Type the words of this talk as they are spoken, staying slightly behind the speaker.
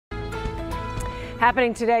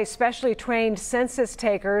Happening today, specially trained census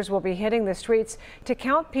takers will be hitting the streets to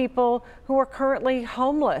count people who are currently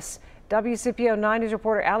homeless. WCPO 9 News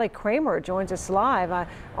reporter Allie Kramer joins us live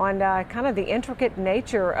on kind of the intricate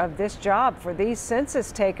nature of this job for these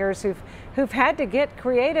census takers who've had to get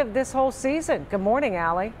creative this whole season. Good morning,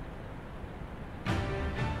 Allie.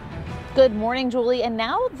 Good morning, Julie. And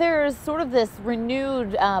now there's sort of this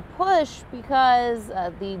renewed push because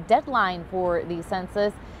the deadline for the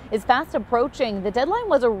census is fast approaching. The deadline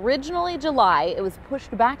was originally July. It was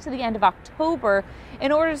pushed back to the end of October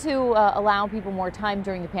in order to allow people more time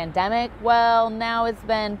during the pandemic. Well, now it's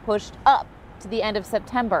been pushed up to the end of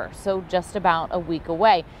September, so just about a week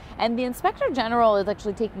away. And the Inspector General is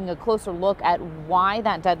actually taking a closer look at why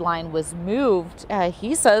that deadline was moved.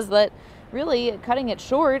 He says that really cutting it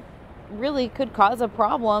short really could cause a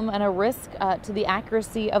problem and a risk to the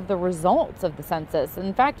accuracy of the results of the census.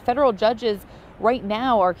 In fact, federal judges right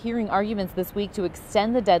now are hearing arguments this week to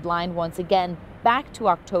extend the deadline once again back to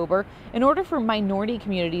October in order for minority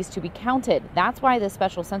communities to be counted. That's why the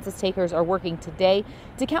special census takers are working today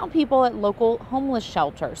to count people at local homeless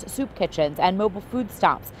shelters, soup kitchens, and mobile food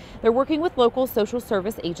stops. They're working with local social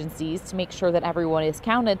service agencies to make sure that everyone is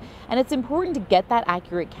counted. And it's important to get that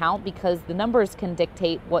accurate count because the numbers can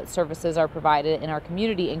dictate what services are provided in our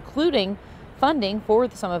community, including funding for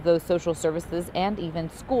some of those social services and even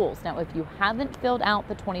schools. Now, if you haven't filled out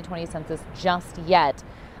the 2020 census just yet,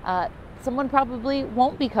 someone probably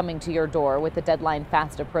won't be coming to your door with the deadline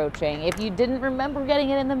fast approaching. If you didn't remember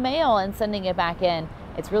getting it in the mail and sending it back in,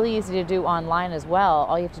 it's really easy to do online as well.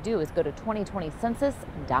 All you have to do is go to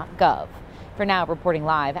 2020census.gov. For now, reporting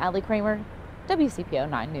live, Allie Kramer, WCPO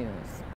 9 News.